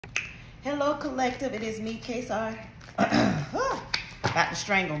Hello, collective. It is me, KSR. About to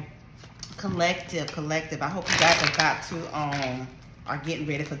strangle. Collective. I hope you guys have got to, are getting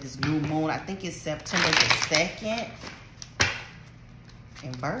ready for this new moon. I think it's September the 2nd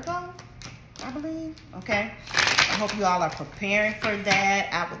in Virgo, I believe. Okay. I hope you all are preparing for that.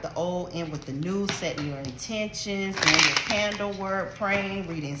 Out with the old, in with the new, setting your intentions, doing your candle work, praying,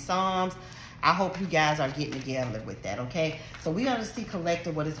 reading Psalms. I hope you guys are getting together with that, okay? So we're going to see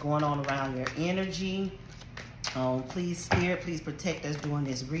collective what is going on around your energy. Please, Spirit, please protect us during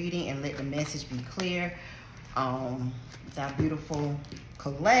this reading and let the message be clear. With our beautiful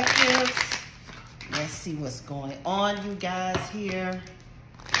collective. Let's see what's going on, you guys, here.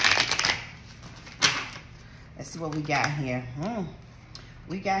 Let's see what we got here.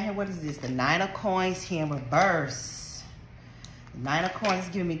 We got here, what is this? The Nine of Coins here in reverse. Nine of Coins is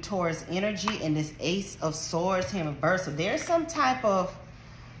giving me Taurus energy, and this Ace of Swords here in reverse. So there's some type of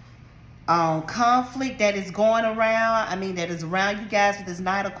conflict that is going around. I mean, that is around you guys with this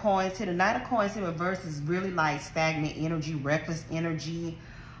Knight of Coins here. The Knight of Coins in reverse is really like stagnant energy, reckless energy.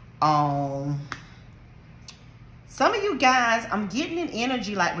 Some of you guys, I'm getting an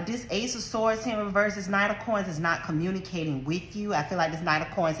energy like with this Ace of Swords here in reverse, this Knight of Coins is not communicating with you. I feel like this Knight of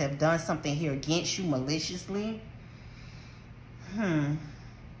Coins have done something here against you maliciously.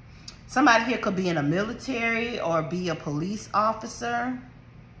 Somebody here could be in a military or be a police officer.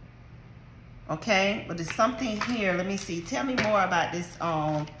 Okay, but there's something here. Let me see. Tell me more about this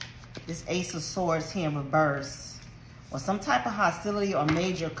this Ace of Swords here in reverse. Or some type of hostility or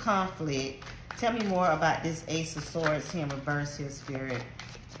major conflict. Tell me more about this Ace of Swords here in reverse here, Spirit.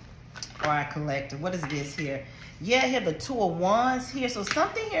 Or our collective. What is this here? Yeah, here the Two of Wands here. So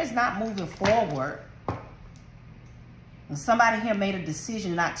something here is not moving forward. And somebody here made a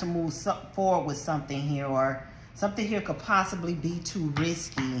decision not to move forward with something here, or something here could possibly be too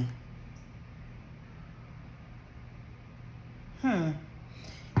risky. You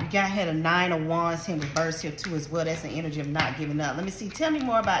got here the Nine of Wands here in reverse here too as well. That's the energy of not giving up. Let me see. Tell me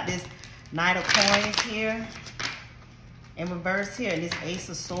more about this Knight of Coins here in reverse here, and this Ace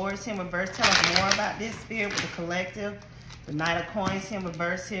of Swords here in reverse. Tell us more about this, Spirit, with the collective. The Knight of Coins here in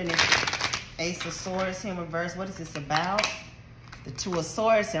reverse here, and this Ace of Swords here in reverse. What is this about? The Two of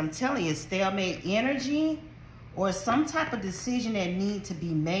Swords. I'm telling you, stalemate energy or some type of decision that needs to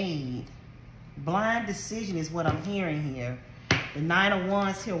be made. Blind decision is what I'm hearing here. The Nine of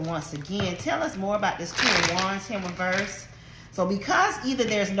Wands here once again. Tell us more about this Two of Wands here in reverse. So because either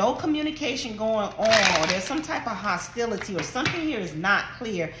there's no communication going on or there's some type of hostility or something here is not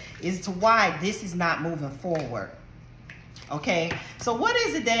clear as to why this is not moving forward. Okay, so what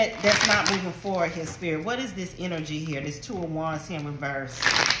is it that's not moving forward here, Spirit? What is this energy here? This Two of Wands here in reverse.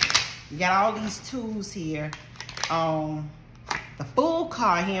 You got all these twos here. The Fool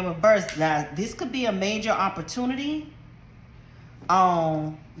card here in reverse. Now, this could be a major opportunity.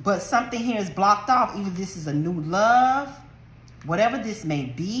 But something here is blocked off. Either this is a new love, whatever this may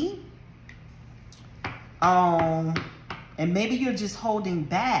be. And maybe you're just holding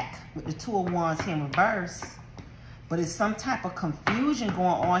back with the Two of Wands here in reverse. But it's some type of confusion going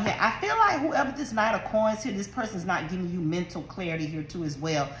on here. I feel like whoever this Knight of Coins here, this person's not giving you mental clarity here too as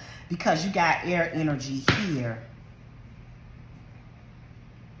well, because you got air energy here.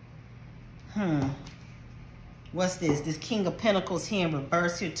 What's this? This King of Pentacles here in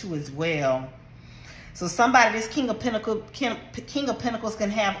reverse here too as well. So somebody, this King of Pentacles can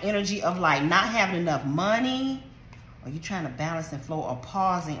have energy of like not having enough money. Or you trying to balance and flow or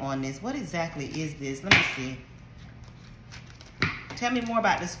pausing on this. What exactly is this? Let me see. Tell me more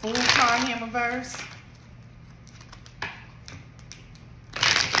about this Fool card here in reverse.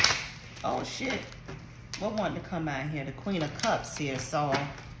 Oh, shit. What wanted to come out here? The Queen of Cups here. So,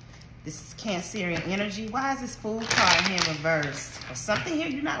 this is Cancerian energy. Why is this Fool card here in reverse? Or something here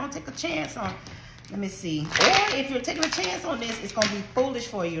you're not going to take a chance on. Let me see. Or if you're taking a chance on this, it's going to be foolish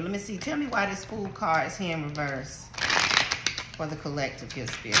for you. Let me see. Tell me why this Fool card is here in reverse. For the collective here,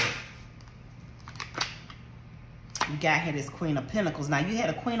 Spirit. You got here this Queen of Pentacles. Now, you had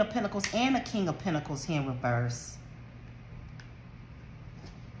a Queen of Pentacles and a King of Pentacles here in reverse.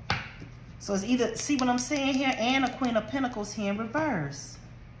 So, it's either, see what I'm saying here, and a Queen of Pentacles here in reverse.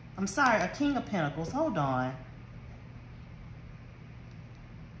 I'm sorry, a King of Pentacles. Hold on.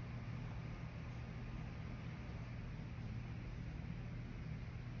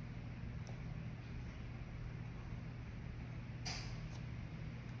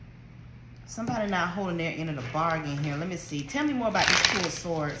 Somebody not holding their end of the bargain here. Let me see. Tell me more about this Two of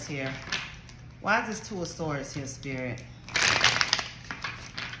Swords here. Why is this Two of Swords here, Spirit?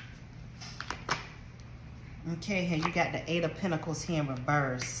 Okay, here you got the Eight of Pentacles here in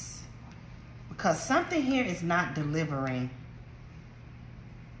reverse. because something here is not delivering.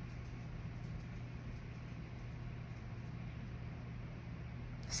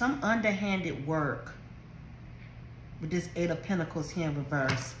 Some underhanded work with this 8 of Pentacles here in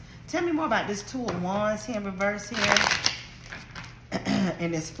reverse. Tell me more about this 2 of Wands here in reverse here.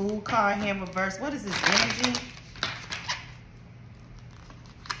 And this Fool card here in reverse. What is this energy?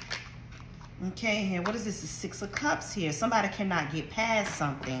 Okay, here, what is this? The 6 of Cups here. Somebody cannot get past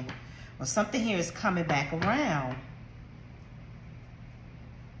something. Or something here is coming back around.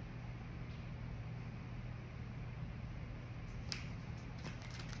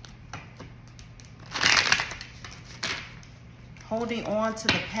 Holding on to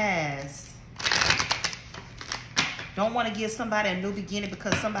the past. Don't want to give somebody a new beginning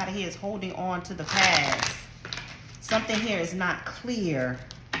because somebody here is holding on to the past. Something here is not clear.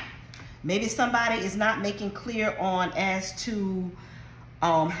 Maybe somebody is not making clear on as to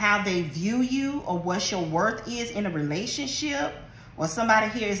how they view you or what your worth is in a relationship. Or somebody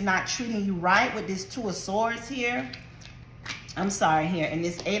here is not treating you right with this 2 of Swords here. I'm sorry here. And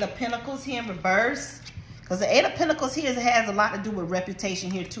this 8 of Pentacles here in reverse. Because the 8 of Pentacles here has a lot to do with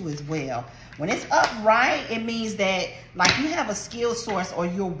reputation here too as well. When it's upright, it means that like you have a skill source or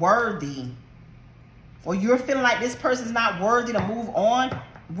you're worthy. Or you're feeling like this person's not worthy to move on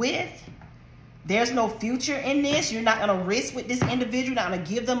with. There's no future in this. You're not going to risk with this individual. You're not going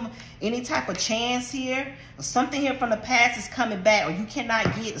to give them any type of chance here. Or something here from the past is coming back. Or you cannot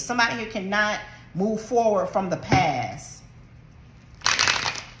get, somebody here cannot move forward from the past.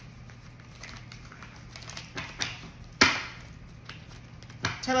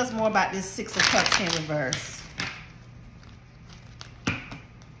 Tell us more about this 6 of Cups in reverse.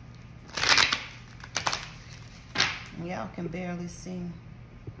 Y'all can barely see.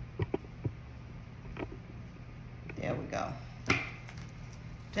 There we go.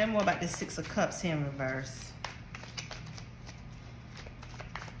 Tell me more about this 6 of Cups here in reverse.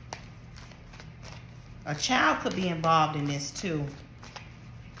 A child could be involved in this too.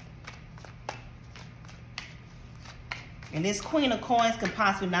 And this Queen of Coins could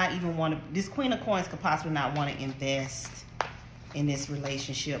possibly not even want to, this Queen of Coins could possibly not want to invest in this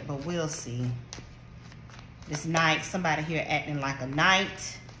relationship, but we'll see. This Knight, somebody here acting like a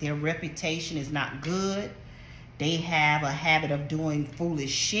knight. Their reputation is not good. They have a habit of doing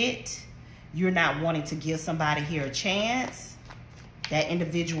foolish shit. You're not wanting to give somebody here a chance, that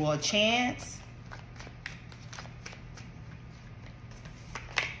individual a chance.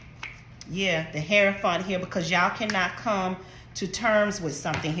 Yeah, the Hierophant here, because y'all cannot come to terms with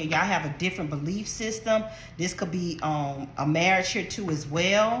something here. Y'all have a different belief system. This could be a marriage here too as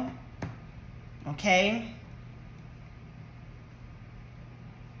well. Okay.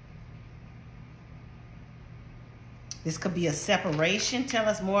 This could be a separation. Tell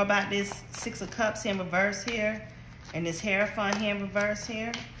us more about this 6 of Cups in reverse here. And this Hierophant here in reverse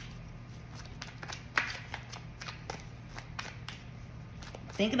here.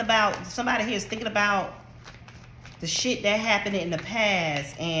 Thinking about, somebody here is thinking about the shit that happened in the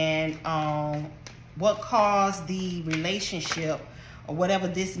past and what caused the relationship or whatever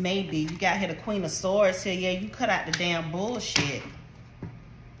this may be. You got here the Queen of Swords here. Yeah, you cut out the damn bullshit.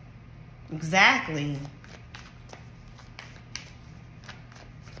 Exactly.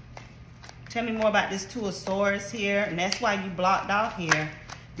 Tell me more about this 2 of Swords here. And that's why you blocked off here.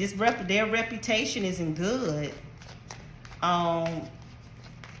 Their reputation isn't good.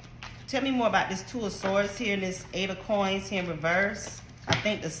 Tell me more about this 2 of Swords here and this 8 of Coins here in reverse. I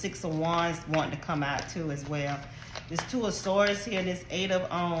think the 6 of Wands wanting to come out too as well. This 2 of Swords here and this 8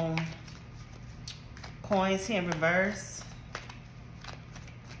 of Coins here in reverse.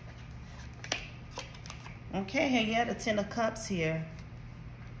 Okay, here you have the 10 of Cups here.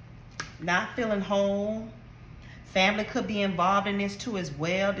 Not feeling whole. Family could be involved in this too as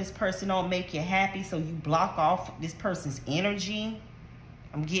well. This person don't make you happy, so you block off this person's energy.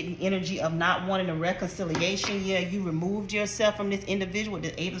 I'm getting energy of not wanting a reconciliation. Yeah, you removed yourself from this individual with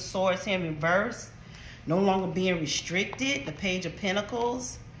the 8 of Swords here in reverse. No longer being restricted. The Page of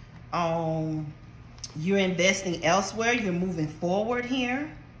Pentacles. You're investing elsewhere. You're moving forward here.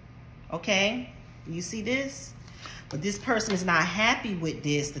 Okay? You see this? But this person is not happy with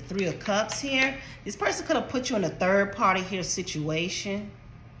this. The 3 of Cups here. This person could have put you in a third party here situation.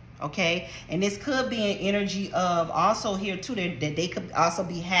 Okay, and this could be an energy of also here too that they could also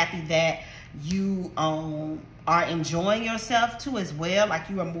be happy that you are enjoying yourself too as well, like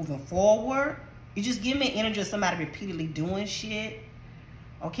you are moving forward. You just give me an energy of somebody repeatedly doing shit.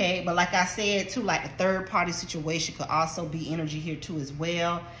 Okay, but like I said too, like the third party situation could also be energy here too as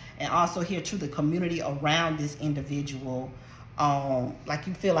well, and also here too the community around this individual like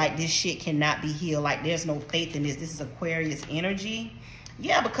you feel like this shit cannot be healed. Like there's no faith in this. This is Aquarius energy.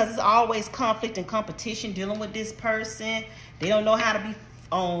 Yeah, because it's always conflict and competition dealing with this person. They don't know how to be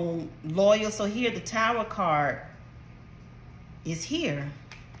loyal. So here, the Tower card is here.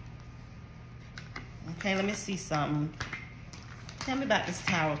 Okay, let me see something. Tell me about this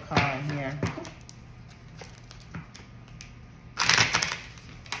Tower card here.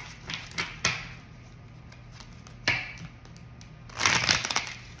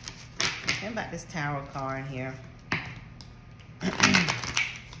 Tell me about this Tower card here.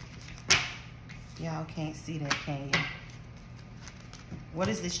 Y'all can't see that, can you? What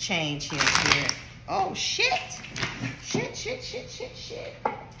is this change here, Spirit? Oh, shit. Shit.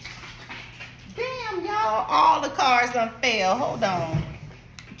 Damn, y'all. All the cards done fell. Hold on.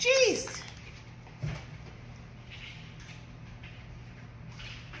 Jeez.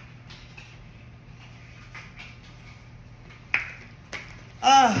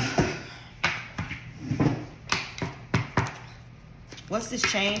 What's this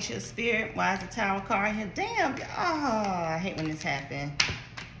change here, Spirit? Why is the Tower card here? Damn. Oh, I hate when this happens.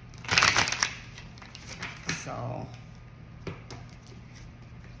 So,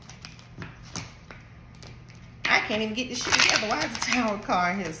 I can't even get this shit together. Why is the Tower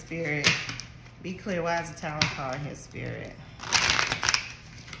card here, Spirit? Be clear. Why is the Tower card here, Spirit?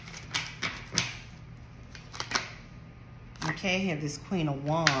 Okay, here, this Queen of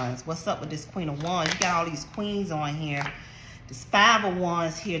Wands. What's up with this Queen of Wands? You got all these queens on here. This Five of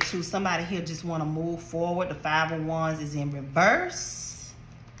Wands here too. Somebody here just want to move forward. The Five of Wands is in reverse.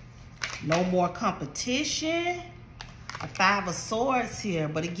 No more competition. The Five of Swords here.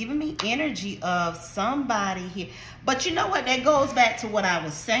 But it's giving me energy of somebody here. But you know what? That goes back to what I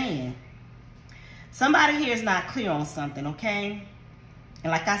was saying. Somebody here is not clear on something, okay? And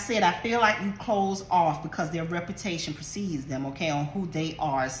like I said, I feel like you close off because their reputation precedes them, okay, on who they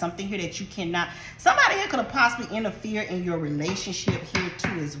are. Something here that you cannot... Somebody here could have possibly interfered in your relationship here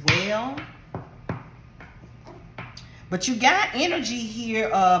too as well. But you got energy here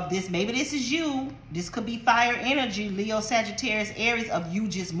of this. Maybe this is you. This could be fire energy, Leo, Sagittarius, Aries, of you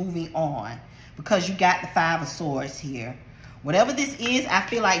just moving on. Because you got the Five of Swords here. Whatever this is, I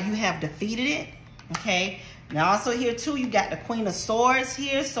feel like you have defeated it, okay? Now also here too, you got the Queen of Swords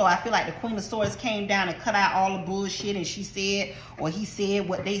here. So I feel like the Queen of Swords came down and cut out all the bullshit and she said, or he said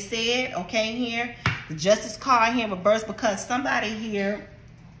what they said, okay, here. The Justice card here in reverse because somebody here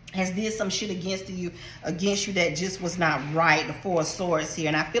has did some shit against you that just was not right. The Four of Swords here.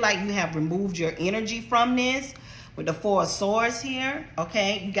 And I feel like you have removed your energy from this with the Four of Swords here,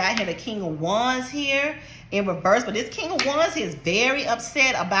 okay? You got here the King of Wands here in reverse. But this King of Wands here is very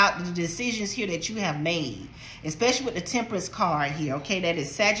upset about the decisions here that you have made. Especially with the Temperance card here, okay? That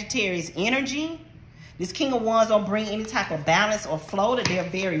is Sagittarius energy. This King of Wands don't bring any type of balance or flow. That they're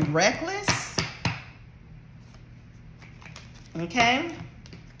very reckless. Okay?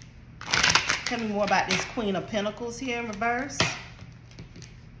 Tell me more about this Queen of Pentacles here in reverse.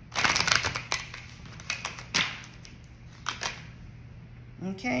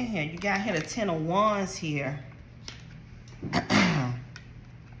 Okay, here you got here the Ten of Wands here.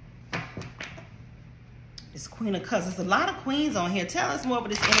 This Queen of Cups. There's a lot of queens on here. Tell us more about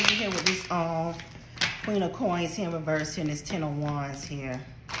this energy here with this Queen of Coins here in reverse here and this Ten of Wands here.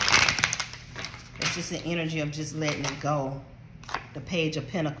 It's just an energy of just letting it go. The Page of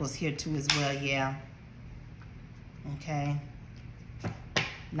Pentacles here too as well, yeah. Okay.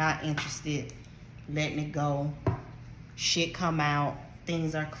 Not interested. Letting it go. Shit come out.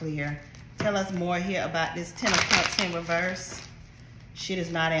 Things are clear. Tell us more here about this Ten of Cups in reverse. Shit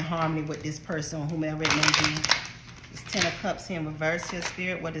is not in harmony with this person, whomever it may be. This Ten of Cups here in reverse here,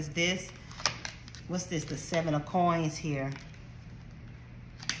 Spirit. What is this? What's this? The Seven of Coins here.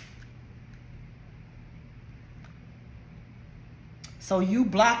 So you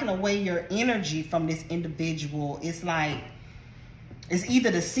blocking away your energy from this individual. It's like, it's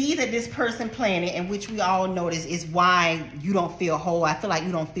either the seed that this person planted, and which we all notice is why you don't feel whole. I feel like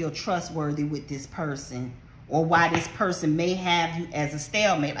you don't feel trustworthy with this person, or why this person may have you as a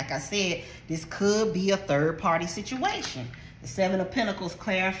stalemate. Like I said, this could be a third-party situation. The Seven of Pentacles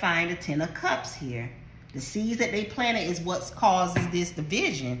clarifying the Ten of Cups here. The seeds that they planted is what causes this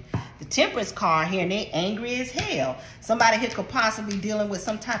division. The Temperance card here, and they angry as hell. Somebody here could possibly be dealing with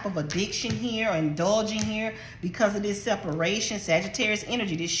some type of addiction here or indulging here because of this separation. Sagittarius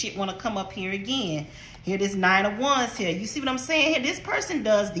energy. This shit want to come up here again. Here, this Nine of Wands here. You see what I'm saying here? This person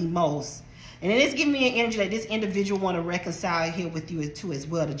does the most. And it is giving me an energy that this individual want to reconcile here with you too as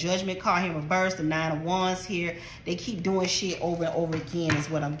well. The Judgment card here in reverse. The Nine of Wands here. They keep doing shit over and over again is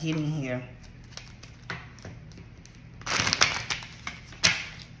what I'm getting here.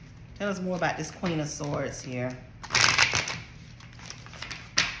 Tell us more about this Queen of Swords here.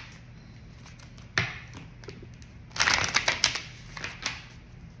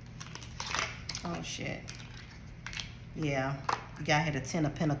 Oh, shit. Yeah. You got here the Ten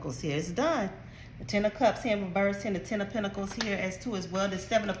of Pentacles here. It's done. The Ten of Cups here in reverse, and the Ten of Pentacles here as two as well. The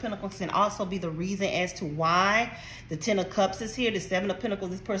Seven of Pentacles can also be the reason as to why the Ten of Cups is here. The Seven of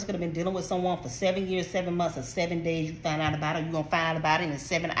Pentacles, this person could have been dealing with someone for 7 years, 7 months, or 7 days. You find out about it. You're going to find out about it in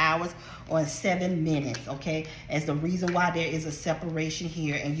 7 hours or in 7 minutes, okay? As the reason why there is a separation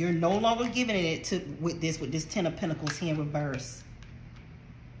here. And you're no longer giving it to with this Ten of Pentacles here in reverse.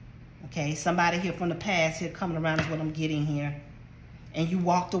 Okay? Somebody here from the past here coming around is what I'm getting here. And you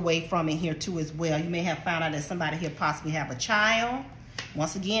walked away from it here too as well. You may have found out that somebody here possibly have a child.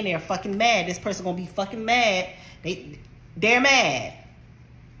 Once again, they're fucking mad. This person gonna be fucking mad. They're mad.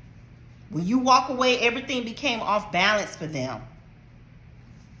 When you walk away, everything became off balance for them.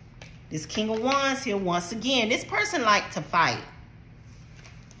 This King of Wands here, once again, this person liked to fight.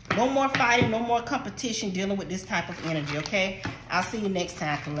 No more fighting, no more competition dealing with this type of energy, okay? I'll see you next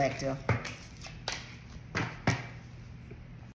time, collective.